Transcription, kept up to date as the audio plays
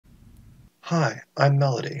Hi, I'm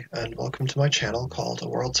Melody, and welcome to my channel called A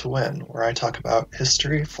World to Win, where I talk about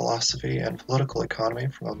history, philosophy, and political economy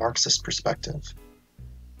from a Marxist perspective.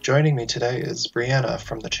 Joining me today is Brianna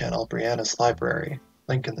from the channel Brianna's Library,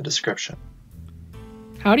 link in the description.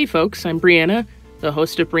 Howdy folks, I'm Brianna, the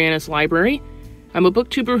host of Brianna's Library. I'm a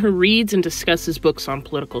booktuber who reads and discusses books on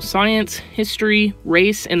political science, history,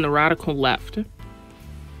 race, and the radical left.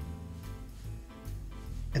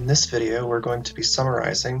 In this video, we're going to be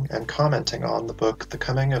summarizing and commenting on the book The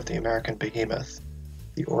Coming of the American Behemoth,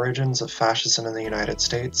 The Origins of Fascism in the United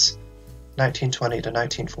States, 1920 to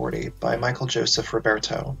 1940 by Michael Joseph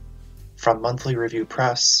Roberto, from Monthly Review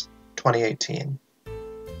Press, 2018.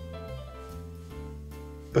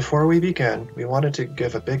 Before we begin, we wanted to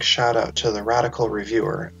give a big shout out to The Radical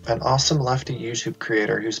Reviewer, an awesome lefty YouTube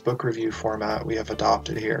creator whose book review format we have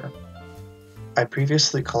adopted here. I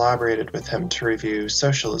previously collaborated with him to review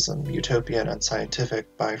Socialism, Utopian and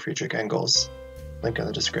Scientific by Frederick Engels, link in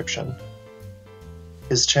the description.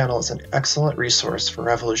 His channel is an excellent resource for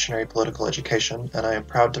revolutionary political education, and I am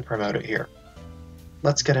proud to promote it here.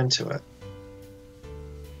 Let's get into it.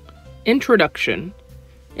 Introduction.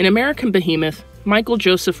 In American Behemoth, Michael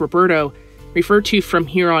Joseph Roberto, referred to from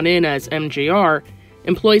here on in as MJR,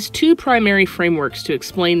 employs two primary frameworks to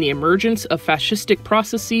explain the emergence of fascistic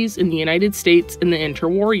processes in the United States in the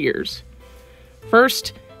interwar years.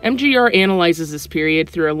 First, MJR analyzes this period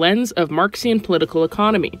through a lens of Marxian political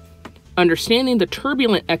economy. Understanding the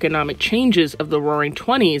turbulent economic changes of the Roaring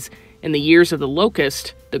Twenties and the years of the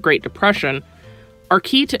locust, the Great Depression, are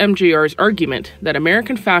key to MJR's argument that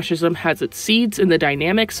American fascism has its seeds in the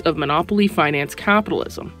dynamics of monopoly finance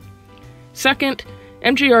capitalism. Second,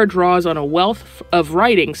 MJR draws on a wealth of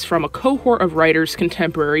writings from a cohort of writers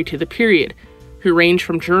contemporary to the period, who range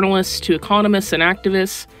from journalists to economists and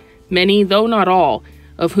activists, many, though not all,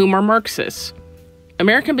 of whom are Marxists.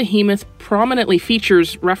 American Behemoth prominently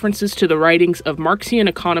features references to the writings of Marxian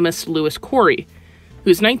economist Louis Corey,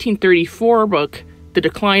 whose 1934 book, The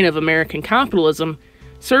Decline of American Capitalism,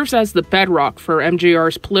 serves as the bedrock for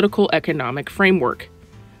MJR's political economic framework.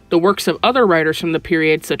 The works of other writers from the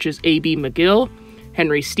period, such as A.B. McGill,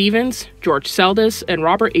 Henry Stevens, George Seldes, and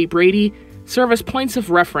Robert A. Brady, serve as points of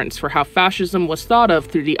reference for how fascism was thought of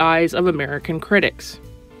through the eyes of American critics.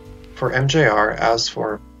 For MJR, as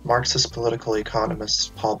for Marxist political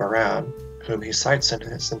economist Paul Moran, whom he cites in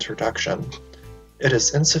his introduction, it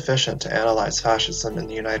is insufficient to analyze fascism in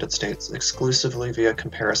the United States exclusively via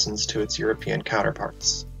comparisons to its European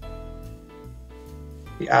counterparts.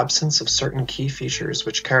 The absence of certain key features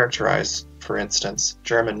which characterize, for instance,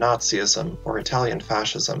 German Nazism or Italian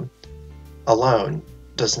fascism, alone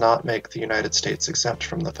does not make the United States exempt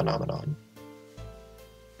from the phenomenon.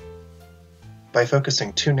 By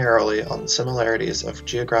focusing too narrowly on similarities of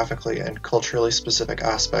geographically and culturally specific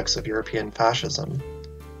aspects of European fascism,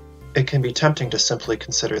 it can be tempting to simply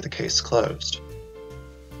consider the case closed.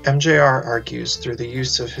 MJR argues through the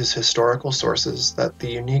use of his historical sources that the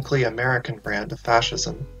uniquely American brand of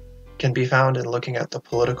fascism can be found in looking at the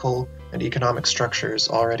political and economic structures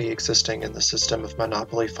already existing in the system of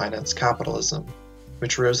monopoly finance capitalism,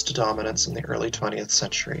 which rose to dominance in the early 20th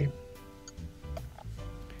century.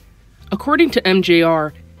 According to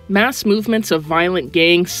MJR, mass movements of violent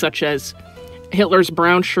gangs such as Hitler's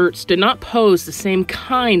Brown Shirts did not pose the same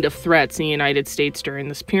kind of threats in the United States during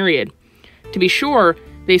this period. To be sure,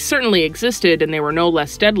 they certainly existed and they were no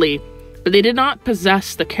less deadly, but they did not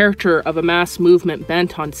possess the character of a mass movement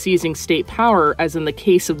bent on seizing state power as in the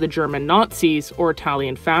case of the German Nazis or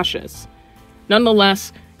Italian fascists.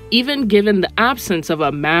 Nonetheless, even given the absence of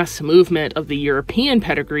a mass movement of the European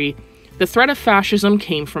pedigree, the threat of fascism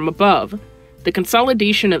came from above. The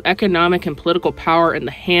consolidation of economic and political power in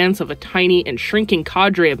the hands of a tiny and shrinking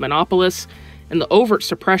cadre of monopolists, and the overt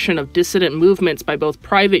suppression of dissident movements by both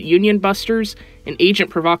private union busters and agent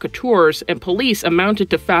provocateurs and police amounted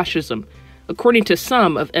to fascism, according to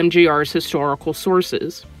some of MJR's historical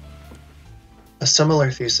sources. A similar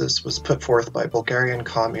thesis was put forth by Bulgarian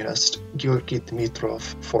communist Georgi Dimitrov,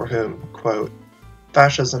 for whom, quote,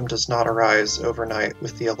 fascism does not arise overnight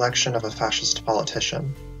with the election of a fascist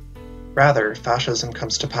politician. Rather, fascism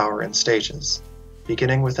comes to power in stages,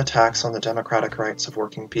 beginning with attacks on the democratic rights of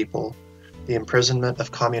working people, the imprisonment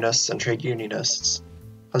of communists and trade unionists,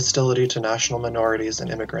 hostility to national minorities and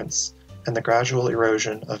immigrants, and the gradual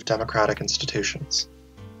erosion of democratic institutions.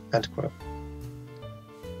 End quote.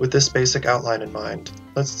 With this basic outline in mind,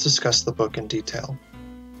 let's discuss the book in detail.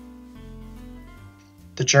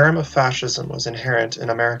 The germ of fascism was inherent in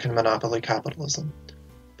American monopoly capitalism,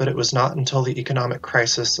 but it was not until the economic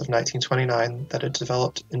crisis of 1929 that it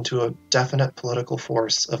developed into a definite political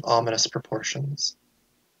force of ominous proportions.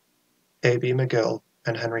 A.B. McGill,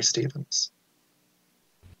 and Henry Stevens.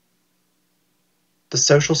 The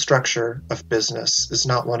social structure of business is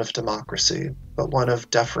not one of democracy, but one of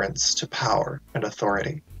deference to power and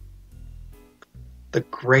authority. The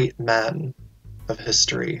great men of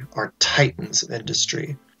history are titans of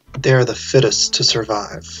industry. They are the fittest to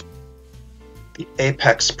survive. The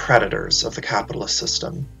apex predators of the capitalist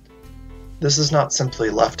system. This is not simply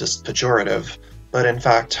leftist pejorative, but in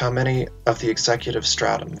fact how many of the executive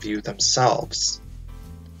stratum view themselves.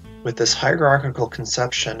 With this hierarchical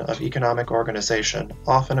conception of economic organization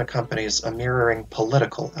often accompanies a mirroring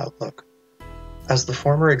political outlook. As the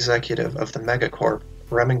former executive of the megacorp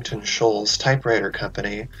Remington Shoals Typewriter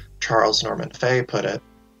Company, Charles Norman Fay, put it,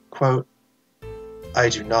 quote, "I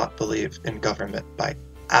do not believe in government by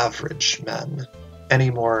average men,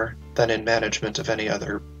 any more than in management of any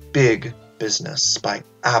other big business by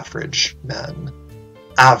average men.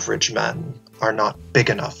 Average men are not big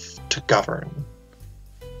enough to govern."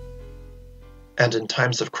 And in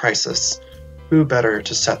times of crisis, who better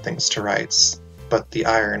to set things to rights but the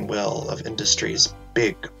iron will of industry's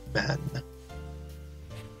big men?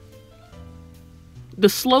 The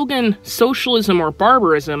slogan, socialism or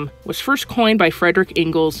barbarism, was first coined by Frederick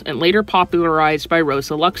Engels and later popularized by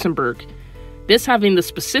Rosa Luxemburg. This having the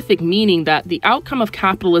specific meaning that the outcome of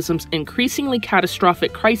capitalism's increasingly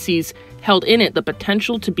catastrophic crises held in it the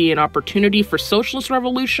potential to be an opportunity for socialist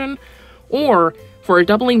revolution or for a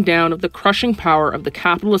doubling down of the crushing power of the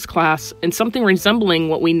capitalist class in something resembling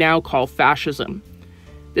what we now call fascism.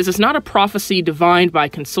 This is not a prophecy divined by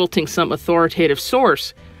consulting some authoritative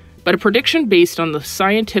source, but a prediction based on the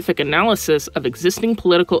scientific analysis of existing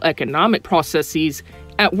political economic processes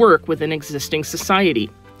at work within existing society.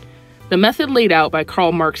 The method laid out by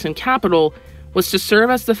Karl Marx in Capital was to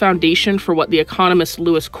serve as the foundation for what the economist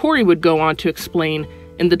Lewis Corey would go on to explain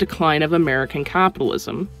in The Decline of American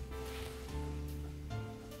Capitalism.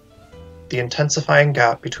 The intensifying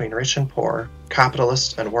gap between rich and poor,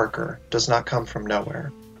 capitalist and worker, does not come from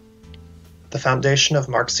nowhere. The foundation of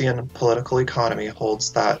Marxian political economy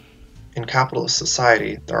holds that in capitalist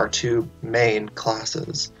society there are two main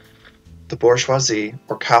classes: the bourgeoisie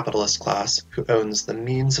or capitalist class, who owns the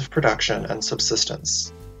means of production and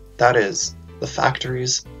subsistence, that is, the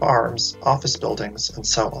factories, farms, office buildings, and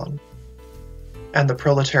so on, and the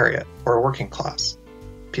proletariat or working class,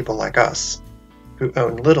 people like us, who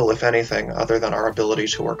own little if anything other than our ability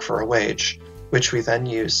to work for a wage, which we then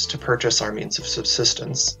use to purchase our means of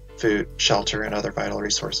subsistence, food, shelter, and other vital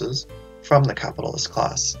resources, from the capitalist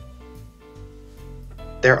class.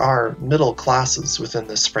 There are middle classes within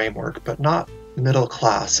this framework, but not middle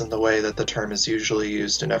class in the way that the term is usually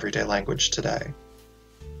used in everyday language today.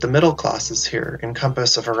 The middle classes here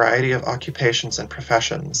encompass a variety of occupations and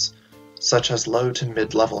professions, such as low to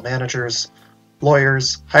mid-level managers,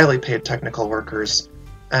 lawyers, highly paid technical workers,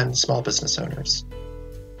 and small business owners.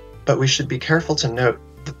 But we should be careful to note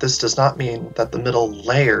that this does not mean that the middle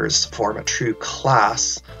layers form a true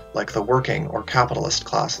class like the working or capitalist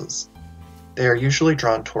classes. They are usually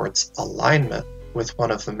drawn towards alignment with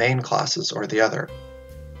one of the main classes or the other.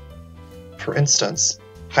 For instance,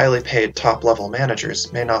 highly paid top-level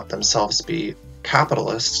managers may not themselves be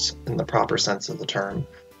capitalists in the proper sense of the term,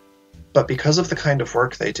 but because of the kind of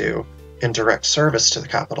work they do, in direct service to the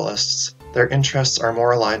capitalists, their interests are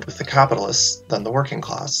more aligned with the capitalists than the working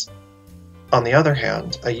class. On the other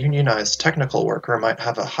hand, a unionized technical worker might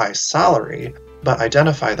have a high salary, but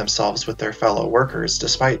identify themselves with their fellow workers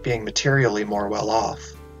despite being materially more well off.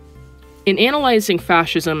 In analyzing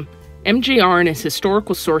fascism, MJR and his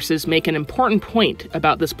historical sources make an important point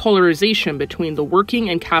about this polarization between the working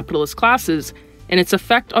and capitalist classes and its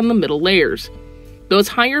effect on the middle layers. Those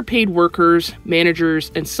higher paid workers,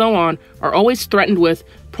 managers, and so on are always threatened with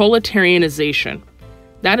proletarianization.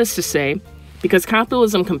 That is to say, because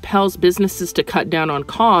capitalism compels businesses to cut down on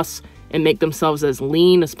costs and make themselves as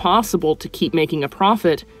lean as possible to keep making a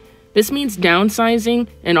profit, this means downsizing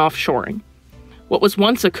and offshoring. What was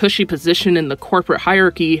once a cushy position in the corporate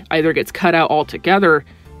hierarchy either gets cut out altogether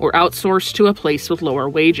or outsourced to a place with lower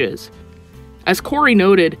wages. As Corey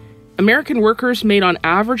noted, American workers made on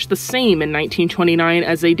average the same in 1929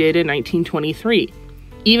 as they did in 1923,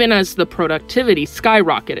 even as the productivity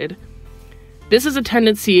skyrocketed. This is a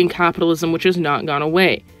tendency in capitalism which has not gone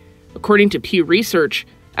away. According to Pew Research,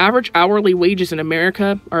 average hourly wages in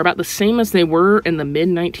America are about the same as they were in the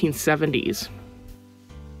mid-1970s.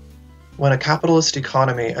 When a capitalist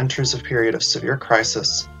economy enters a period of severe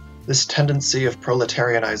crisis, this tendency of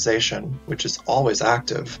proletarianization, which is always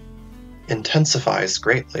active, intensifies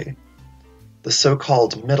greatly. The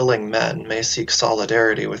so-called middling men may seek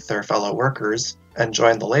solidarity with their fellow workers and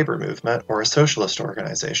join the labor movement or a socialist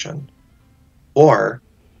organization. Or,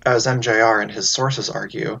 as MJR and his sources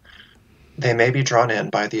argue, they may be drawn in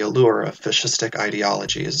by the allure of fascistic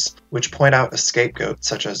ideologies, which point out a scapegoat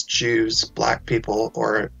such as Jews, black people,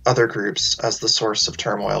 or other groups as the source of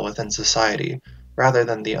turmoil within society, rather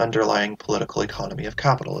than the underlying political economy of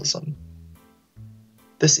capitalism.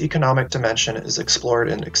 This economic dimension is explored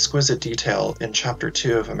in exquisite detail in Chapter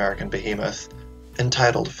 2 of American Behemoth,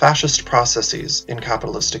 entitled Fascist Processes in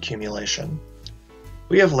Capitalist Accumulation.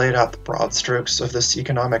 We have laid out the broad strokes of this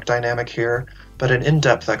economic dynamic here, but an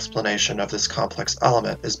in-depth explanation of this complex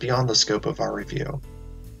element is beyond the scope of our review.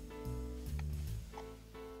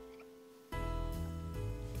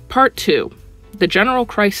 Part 2. The General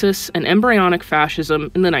Crisis and Embryonic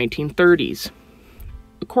Fascism in the 1930s.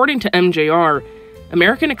 According to MJR,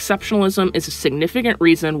 American exceptionalism is a significant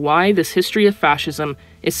reason why this history of fascism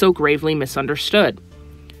is so gravely misunderstood.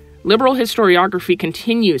 Liberal historiography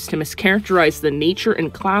continues to mischaracterize the nature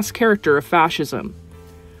and class character of fascism.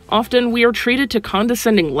 Often we are treated to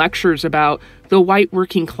condescending lectures about the white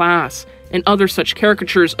working class and other such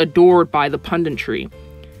caricatures adored by the punditry.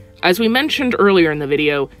 As we mentioned earlier in the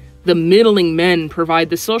video, the middling men provide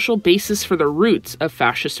the social basis for the roots of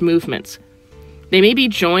fascist movements. They may be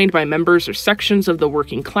joined by members or sections of the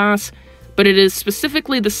working class, but it is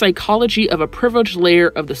specifically the psychology of a privileged layer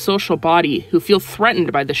of the social body who feel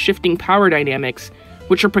threatened by the shifting power dynamics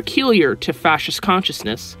which are peculiar to fascist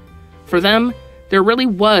consciousness. For them, there really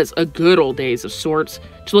was a good old days of sorts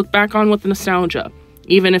to look back on with nostalgia,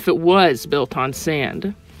 even if it was built on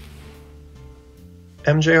sand.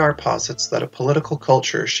 MJR posits that a political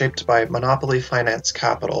culture shaped by monopoly finance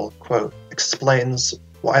capital, quote, explains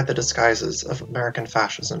why the disguises of American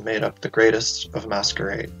fascism made up the greatest of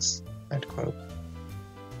masquerades, end quote.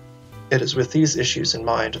 It is with these issues in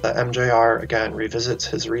mind that MJR again revisits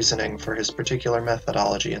his reasoning for his particular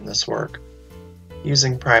methodology in this work,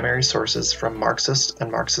 using primary sources from Marxist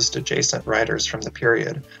and Marxist-adjacent writers from the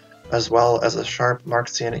period, as well as a sharp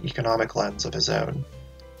Marxian economic lens of his own.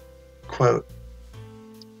 Quote,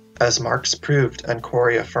 as Marx proved and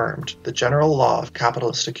Corey affirmed, the general law of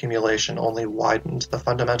capitalist accumulation only widened the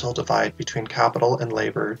fundamental divide between capital and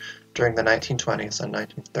labor during the 1920s and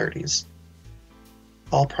 1930s.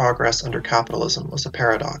 All progress under capitalism was a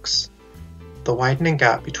paradox. The widening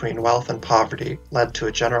gap between wealth and poverty led to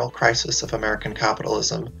a general crisis of American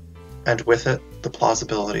capitalism, and with it, the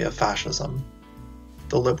plausibility of fascism.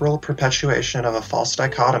 The liberal perpetuation of a false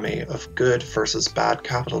dichotomy of good versus bad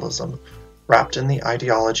capitalism, wrapped in the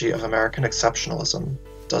ideology of American exceptionalism,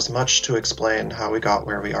 does much to explain how we got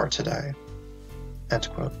where we are today. End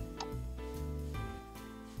quote.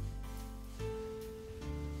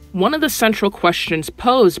 One of the central questions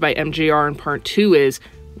posed by MJR in Part 2 is,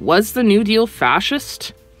 was the New Deal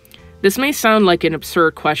fascist? This may sound like an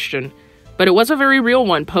absurd question, but it was a very real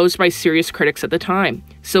one posed by serious critics at the time,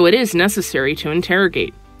 so it is necessary to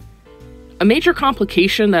interrogate. A major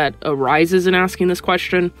complication that arises in asking this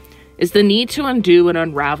question is the need to undo and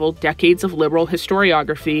unravel decades of liberal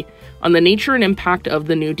historiography on the nature and impact of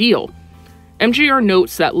the New Deal. MJR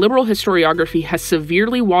notes that liberal historiography has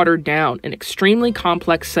severely watered down an extremely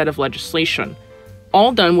complex set of legislation,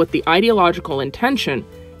 all done with the ideological intention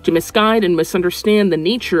to misguide and misunderstand the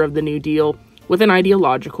nature of the New Deal with an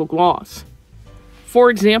ideological gloss. For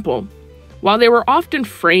example, while they were often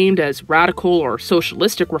framed as radical or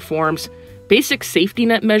socialistic reforms, basic safety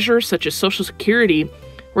net measures such as Social Security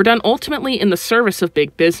were done ultimately in the service of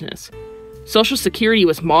big business. Social Security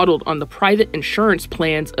was modeled on the private insurance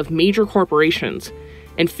plans of major corporations,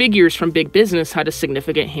 and figures from big business had a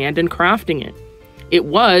significant hand in crafting it. It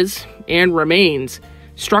was, and remains,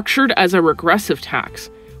 structured as a regressive tax,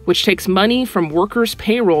 which takes money from workers'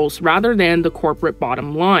 payrolls rather than the corporate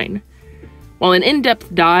bottom line. While an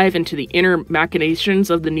in-depth dive into the inner machinations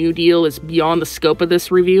of the New Deal is beyond the scope of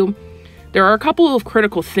this review, there are a couple of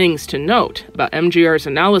critical things to note about MJR's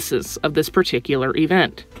analysis of this particular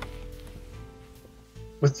event.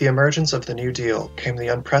 With the emergence of the New Deal came the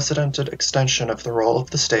unprecedented extension of the role of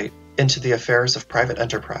the state into the affairs of private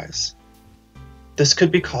enterprise. This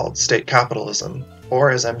could be called state capitalism, or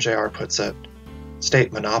as MJR puts it,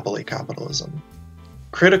 state monopoly capitalism.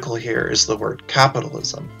 Critical here is the word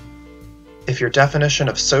capitalism. If your definition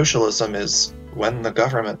of socialism is when the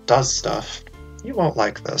government does stuff, you won't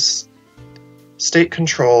like this. State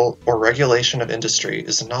control or regulation of industry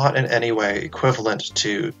is not in any way equivalent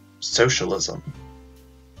to socialism.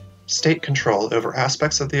 State control over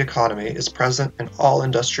aspects of the economy is present in all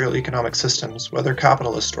industrial economic systems, whether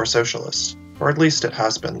capitalist or socialist, or at least it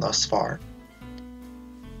has been thus far.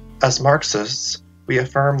 As Marxists, we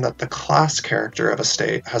affirm that the class character of a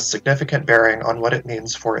state has significant bearing on what it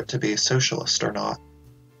means for it to be socialist or not.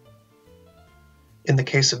 In the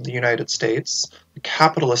case of the United States, the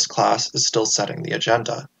capitalist class is still setting the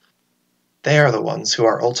agenda. They are the ones who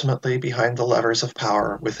are ultimately behind the levers of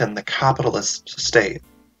power within the capitalist state.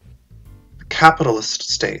 The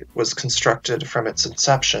capitalist state was constructed from its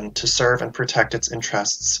inception to serve and protect its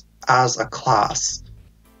interests as a class.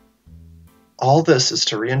 All this is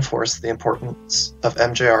to reinforce the importance of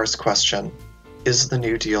MJR's question, is the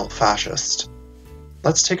New Deal fascist?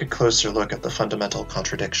 Let's take a closer look at the fundamental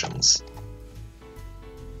contradictions.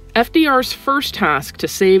 FDR's first task to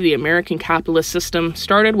save the American capitalist system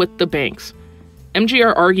started with the banks.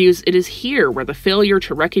 MJR argues it is here where the failure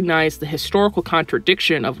to recognize the historical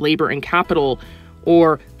contradiction of labor and capital,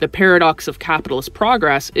 or the paradox of capitalist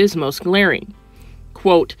progress, is most glaring.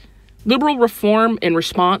 Quote, liberal reform in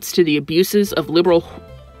response to the abuses of liberal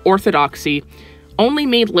orthodoxy only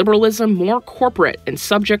made liberalism more corporate and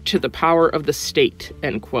subject to the power of the state,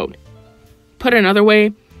 end quote. Put another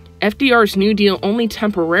way, FDR's New Deal only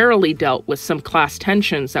temporarily dealt with some class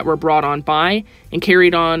tensions that were brought on by and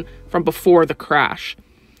carried on from before the crash.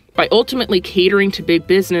 By ultimately catering to big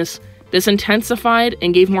business, this intensified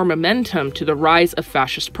and gave more momentum to the rise of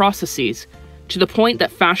fascist processes, to the point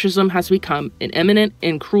that fascism has become an imminent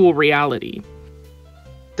and cruel reality.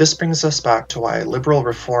 This brings us back to why liberal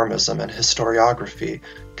reformism and historiography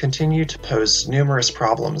continue to pose numerous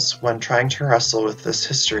problems when trying to wrestle with this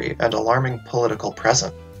history and alarming political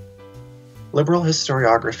present. Liberal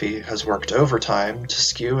historiography has worked overtime to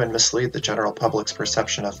skew and mislead the general public's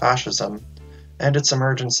perception of fascism and its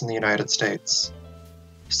emergence in the United States.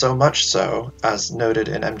 So much so, as noted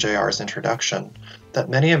in MJR's introduction, that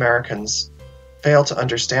many Americans fail to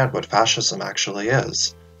understand what fascism actually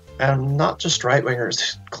is, and not just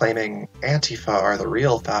right-wingers claiming Antifa are the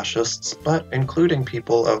real fascists, but including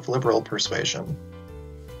people of liberal persuasion.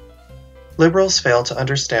 Liberals fail to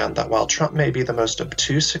understand that while Trump may be the most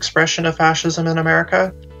obtuse expression of fascism in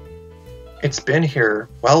America, it's been here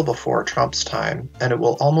well before Trump's time, and it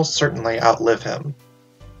will almost certainly outlive him.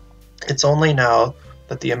 It's only now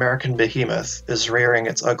that the American Behemoth is rearing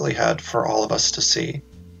its ugly head for all of us to see.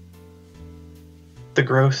 The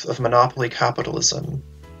growth of monopoly capitalism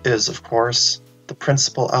is, of course, the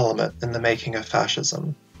principal element in the making of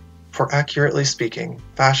fascism. For accurately speaking,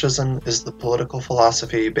 fascism is the political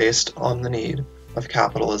philosophy based on the need of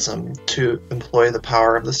capitalism to employ the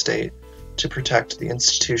power of the state to protect the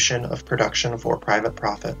institution of production for private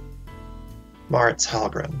profit. Moritz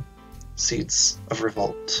Hallgren, Seeds of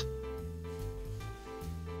Revolt.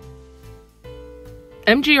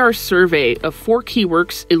 MJR's survey of 4 key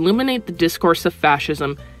works illuminate the discourse of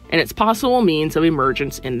fascism and its possible means of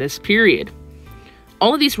emergence in this period.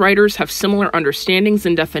 All of these writers have similar understandings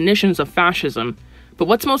and definitions of fascism, but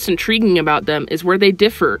what's most intriguing about them is where they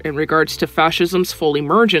differ in regards to fascism's full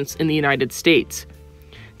emergence in the United States.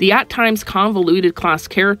 The at times convoluted class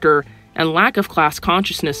character and lack of class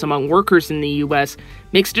consciousness among workers in the US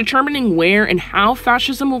makes determining where and how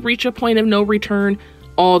fascism will reach a point of no return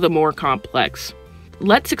all the more complex.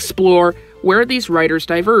 Let's explore where these writers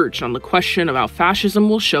diverged on the question of how fascism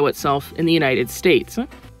will show itself in the United States.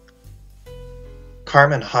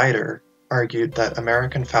 Carmen Heider argued that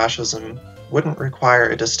American fascism wouldn't require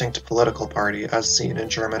a distinct political party as seen in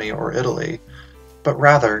Germany or Italy, but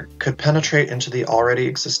rather could penetrate into the already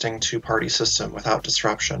existing two-party system without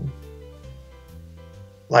disruption.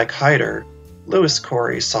 Like Heider, Lewis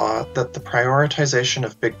Corey saw that the prioritization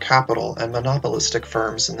of big capital and monopolistic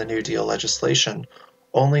firms in the New Deal legislation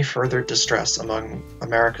only furthered distress among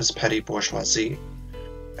America's petty bourgeoisie,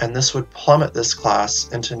 and this would plummet this class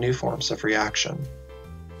into new forms of reaction.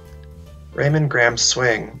 Raymond Graham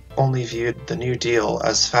Swing only viewed the New Deal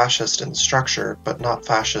as fascist in structure, but not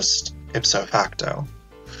fascist ipso facto.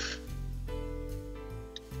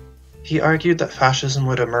 He argued that fascism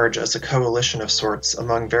would emerge as a coalition of sorts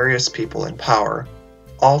among various people in power,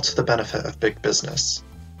 all to the benefit of big business.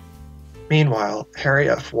 Meanwhile, Harry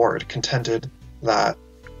F. Ward contended that,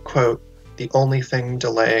 quote, the only thing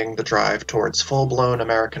delaying the drive towards full-blown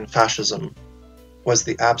American fascism was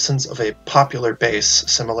the absence of a popular base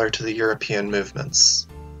similar to the European movements.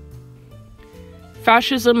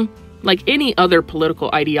 Fascism, like any other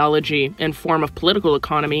political ideology and form of political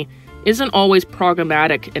economy, isn't always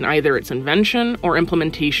programmatic in either its invention or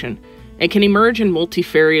implementation, and can emerge in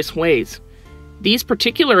multifarious ways. These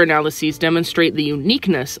particular analyses demonstrate the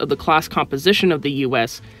uniqueness of the class composition of the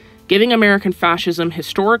U.S., giving American fascism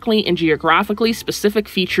historically and geographically specific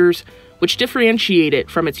features which differentiate it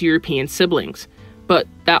from its European siblings, but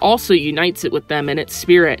that also unites it with them in its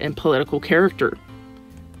spirit and political character.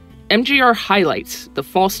 MJR highlights the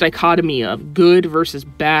false dichotomy of good versus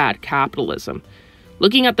bad capitalism.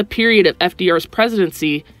 Looking at the period of FDR's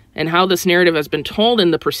presidency, and how this narrative has been told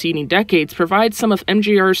in the preceding decades provides some of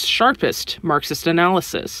MJR's sharpest Marxist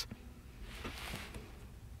analysis.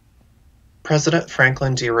 President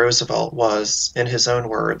Franklin D. Roosevelt was, in his own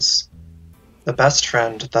words, the best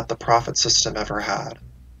friend that the profit system ever had.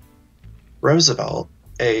 Roosevelt,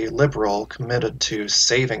 a liberal committed to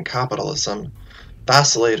saving capitalism,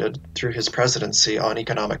 vacillated through his presidency on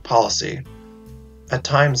economic policy, at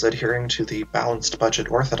times adhering to the balanced budget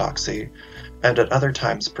orthodoxy, and at other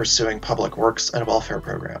times pursuing public works and welfare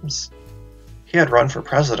programs. He had run for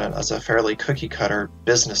president as a fairly cookie-cutter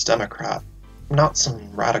business Democrat, not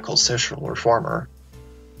some radical social reformer.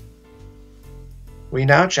 We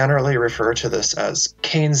now generally refer to this as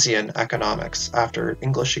Keynesian economics after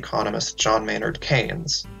English economist John Maynard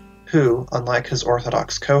Keynes, who, unlike his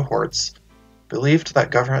orthodox cohorts, believed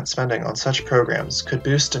that government spending on such programs could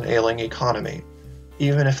boost an ailing economy,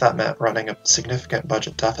 even if that meant running a significant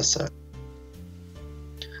budget deficit.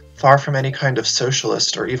 Far from any kind of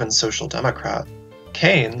socialist or even social democrat,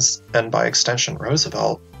 Keynes, and by extension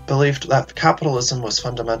Roosevelt, believed that capitalism was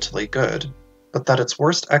fundamentally good, but that its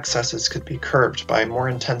worst excesses could be curbed by more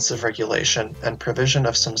intensive regulation and provision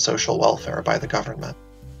of some social welfare by the government.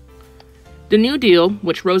 The New Deal,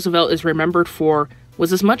 which Roosevelt is remembered for,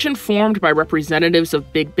 was as much informed by representatives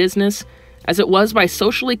of big business as it was by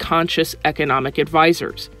socially conscious economic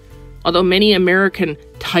advisors. Although many American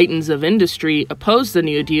titans of industry opposed the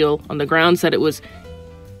New Deal on the grounds that it was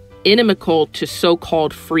inimical to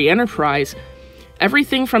so-called free enterprise,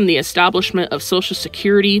 everything from the establishment of Social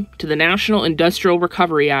Security to the National Industrial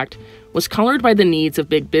Recovery Act was colored by the needs of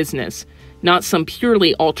big business, not some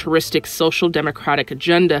purely altruistic social democratic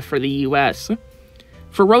agenda for the U.S.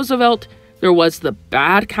 For Roosevelt, there was the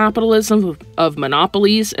bad capitalism of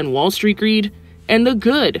monopolies and Wall Street greed, and the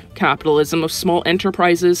good capitalism of small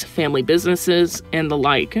enterprises, family businesses, and the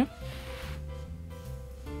like.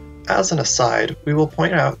 As an aside, we will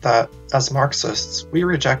point out that, as Marxists, we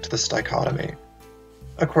reject this dichotomy.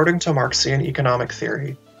 According to Marxian economic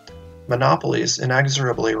theory, monopolies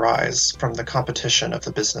inexorably rise from the competition of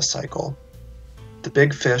the business cycle. The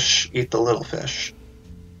big fish eat the little fish.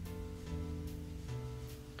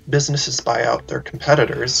 Businesses buy out their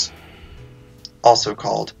competitors, also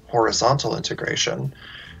called horizontal integration,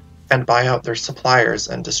 and buy out their suppliers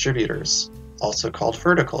and distributors, also called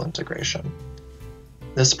vertical integration.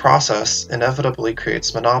 This process inevitably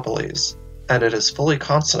creates monopolies, and it is fully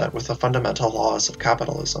consonant with the fundamental laws of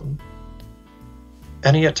capitalism.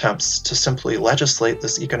 Any attempts to simply legislate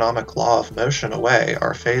this economic law of motion away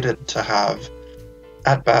are fated to have,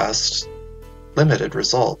 at best, limited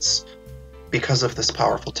results because of this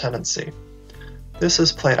powerful tendency. This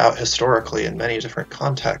is played out historically in many different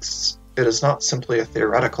contexts. It is not simply a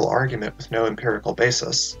theoretical argument with no empirical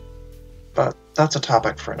basis, but that's a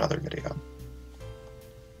topic for another video.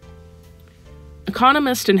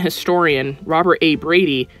 Economist and historian Robert A.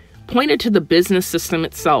 Brady pointed to the business system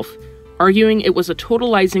itself, arguing it was a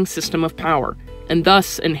totalizing system of power, and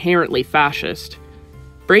thus inherently fascist.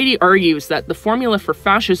 Brady argues that the formula for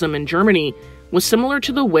fascism in Germany was similar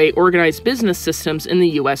to the way organized business systems in the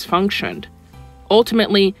US functioned.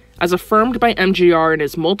 Ultimately, as affirmed by MJR and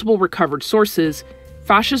his multiple recovered sources,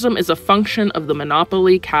 fascism is a function of the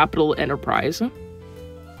monopoly capital enterprise.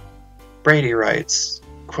 Brady writes,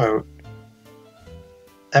 quote,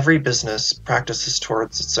 "Every business practices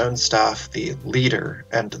towards its own staff the leader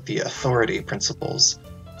and the authority principles,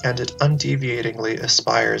 and it undeviatingly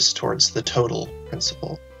aspires towards the total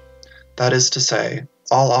principle. That is to say,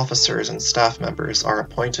 all officers and staff members are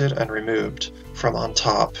appointed and removed from on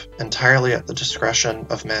top entirely at the discretion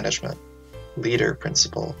of management, leader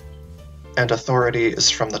principle, and authority is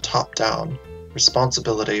from the top down,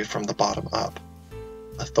 responsibility from the bottom up,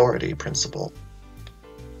 authority principle.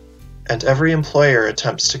 And every employer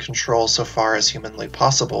attempts to control so far as humanly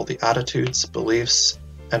possible the attitudes, beliefs,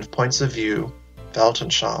 and points of view,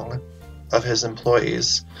 Weltanschauung, of his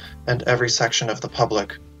employees and every section of the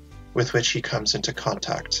public with which he comes into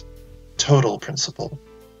contact, total principle.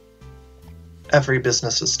 Every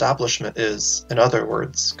business establishment is, in other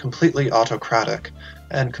words, completely autocratic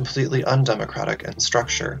and completely undemocratic in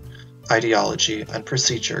structure, ideology, and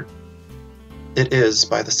procedure. It is,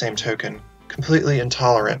 by the same token, completely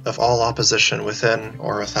intolerant of all opposition within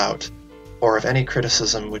or without, or of any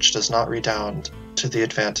criticism which does not redound to the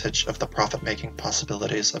advantage of the profit-making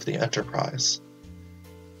possibilities of the enterprise.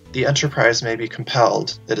 The enterprise may be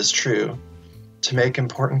compelled, it is true, to make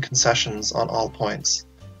important concessions on all points,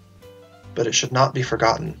 but it should not be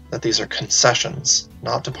forgotten that these are concessions,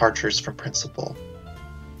 not departures from principle."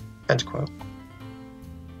 End quote.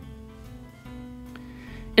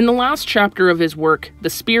 In the last chapter of his work, The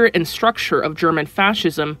Spirit and Structure of German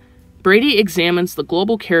Fascism, Brady examines the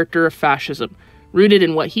global character of fascism, rooted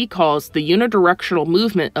in what he calls the unidirectional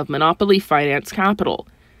movement of monopoly finance capital.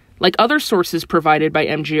 Like other sources provided by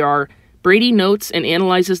MJR, Brady notes and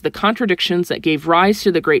analyzes the contradictions that gave rise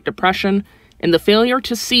to the Great Depression and the failure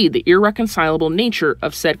to see the irreconcilable nature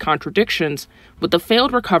of said contradictions with the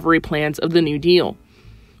failed recovery plans of the New Deal.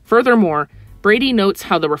 Furthermore, Brady notes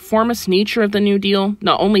how the reformist nature of the New Deal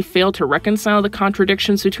not only failed to reconcile the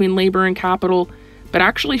contradictions between labor and capital, but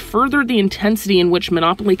actually furthered the intensity in which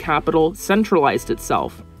monopoly capital centralized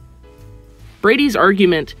itself. Brady's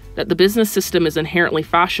argument that the business system is inherently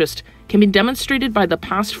fascist can be demonstrated by the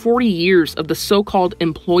past 40 years of the so-called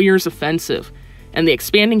employers' offensive and the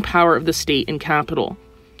expanding power of the state and capital.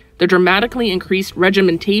 The dramatically increased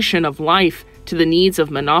regimentation of life to the needs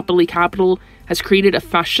of monopoly capital has created a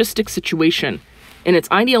fascistic situation, and its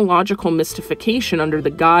ideological mystification under the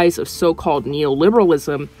guise of so-called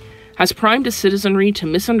neoliberalism has primed a citizenry to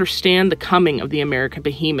misunderstand the coming of the American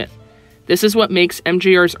Behemoth. This is what makes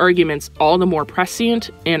MJR's arguments all the more prescient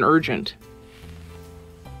and urgent.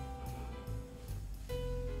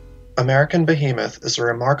 American Behemoth is a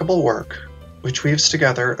remarkable work which weaves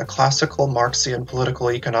together a classical Marxian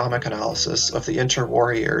political economic analysis of the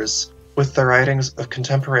interwar years with the writings of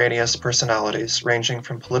contemporaneous personalities ranging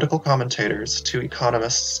from political commentators to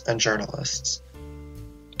economists and journalists.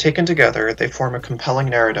 Taken together, they form a compelling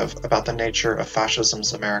narrative about the nature of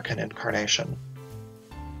fascism's American incarnation.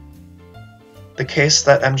 The case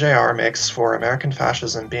that MJR makes for American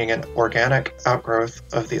fascism being an organic outgrowth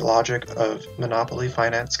of the logic of monopoly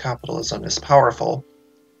finance capitalism is powerful,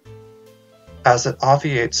 as it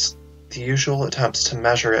obviates the usual attempts to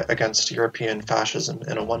measure it against European fascism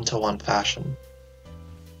in a one-to-one fashion.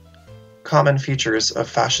 Common features of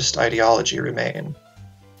fascist ideology remain: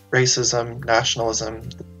 racism, nationalism,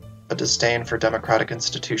 a disdain for democratic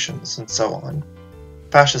institutions, and so on.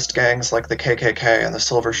 Fascist gangs like the KKK and the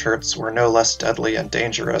Silver Shirts were no less deadly and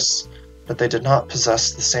dangerous, but they did not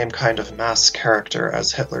possess the same kind of mass character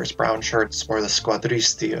as Hitler's Brown Shirts or the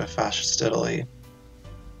Squadristi of fascist Italy.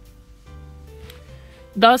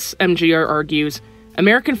 Thus, MJR argues,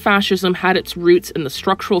 American fascism had its roots in the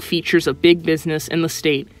structural features of big business and the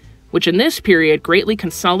state, which in this period greatly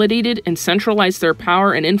consolidated and centralized their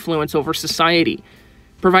power and influence over society,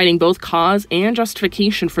 providing both cause and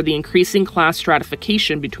justification for the increasing class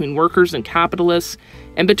stratification between workers and capitalists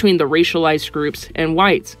and between the racialized groups and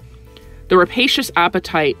whites. The rapacious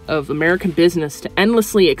appetite of American business to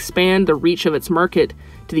endlessly expand the reach of its market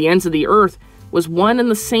to the ends of the earth was one and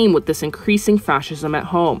the same with this increasing fascism at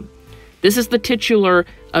home. This is the titular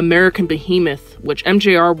American Behemoth, which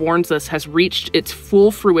MJR warns us has reached its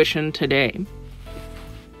full fruition today.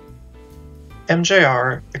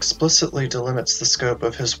 MJR explicitly delimits the scope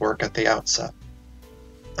of his work at the outset.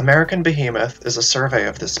 American Behemoth is a survey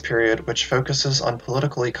of this period which focuses on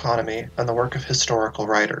political economy and the work of historical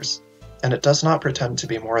writers, and it does not pretend to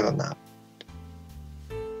be more than that.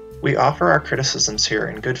 We offer our criticisms here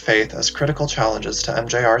in good faith as critical challenges to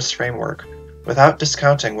MJR's framework, without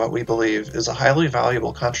discounting what we believe is a highly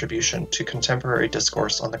valuable contribution to contemporary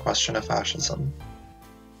discourse on the question of fascism.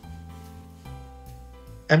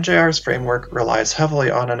 MJR's framework relies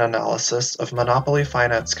heavily on an analysis of monopoly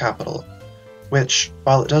finance capital, which,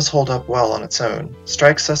 while it does hold up well on its own,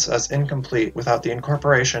 strikes us as incomplete without the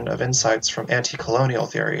incorporation of insights from anti-colonial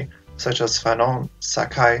theory, such as Fanon,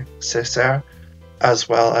 Sakai, Césaire, as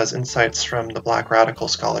well as insights from the Black radical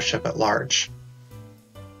scholarship at large.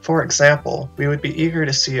 For example, we would be eager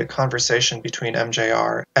to see a conversation between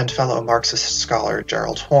MJR and fellow Marxist scholar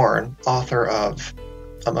Gerald Horne, author of,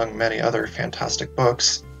 among many other fantastic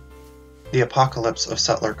books, The Apocalypse of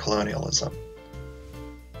Settler Colonialism.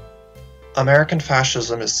 American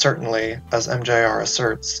fascism is certainly, as MJR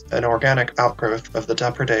asserts, an organic outgrowth of the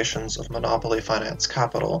depredations of monopoly finance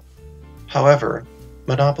capital. However,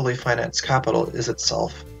 monopoly finance capital is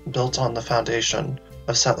itself built on the foundation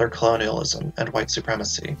of settler colonialism and white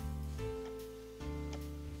supremacy.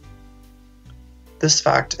 This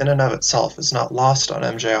fact in and of itself is not lost on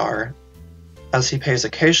MJR, as he pays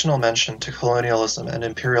occasional mention to colonialism and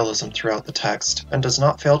imperialism throughout the text, and does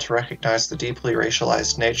not fail to recognize the deeply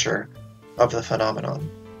racialized nature of the phenomenon.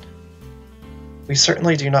 We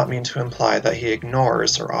certainly do not mean to imply that he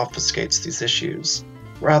ignores or obfuscates these issues.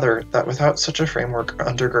 Rather, that without such a framework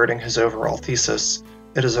undergirding his overall thesis,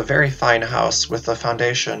 it is a very fine house with a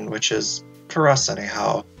foundation which is, for us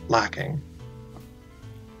anyhow, lacking.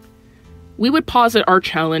 We would posit our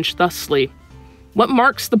challenge thusly. What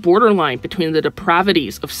marks the borderline between the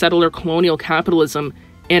depravities of settler colonial capitalism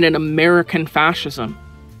and an American fascism?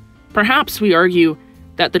 Perhaps, we argue,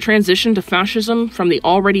 that the transition to fascism from the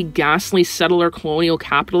already ghastly settler colonial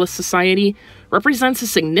capitalist society represents a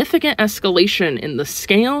significant escalation in the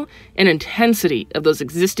scale and intensity of those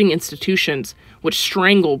existing institutions which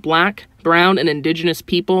strangle Black, brown, and indigenous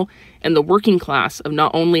people and the working class of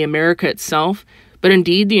not only America itself, but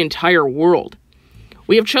indeed the entire world.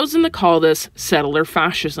 We have chosen to call this settler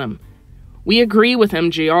fascism. We agree with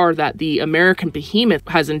MJR that the American Behemoth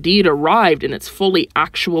has indeed arrived in its fully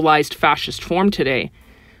actualized fascist form today,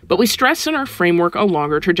 but we stress in our framework a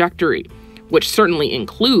longer trajectory, which certainly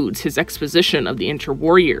includes his exposition of the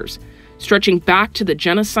Interwar Years, stretching back to the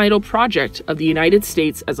genocidal project of the United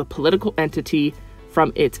States as a political entity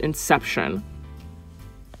from its inception.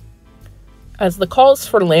 As the calls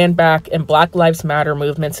for land back and Black Lives Matter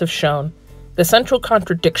movements have shown, the central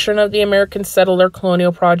contradiction of the American settler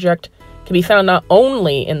colonial project can be found not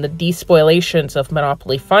only in the despoliations of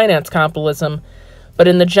monopoly finance capitalism, but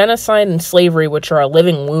in the genocide and slavery which are a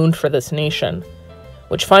living wound for this nation,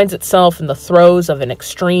 which finds itself in the throes of an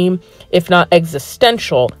extreme, if not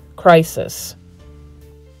existential, crisis.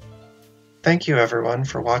 Thank you everyone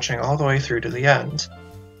for watching all the way through to the end.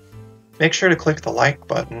 Make sure to click the like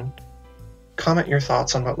button, comment your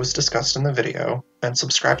thoughts on what was discussed in the video, and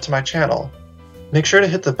subscribe to my channel. Make sure to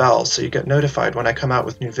hit the bell so you get notified when I come out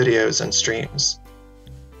with new videos and streams.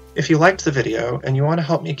 If you liked the video and you want to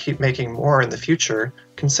help me keep making more in the future,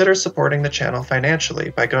 consider supporting the channel financially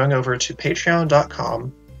by going over to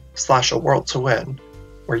patreon.com/aworldtowin,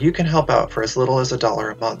 where you can help out for as little as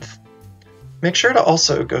 $1 a month. Make sure to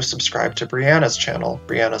also go subscribe to Brianna's channel,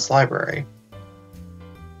 Brianna's Library.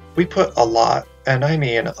 We put a lot, and I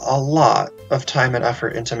mean a lot, of time and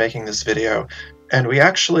effort into making this video, and we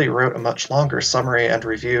actually wrote a much longer summary and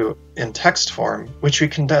review in text form, which we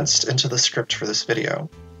condensed into the script for this video.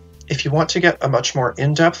 If you want to get a much more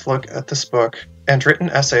in-depth look at this book, and written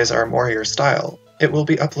essays are more your style, it will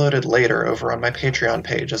be uploaded later over on my Patreon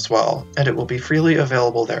page as well, and it will be freely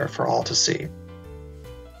available there for all to see.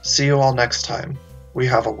 See you all next time. We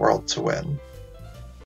have a world to win.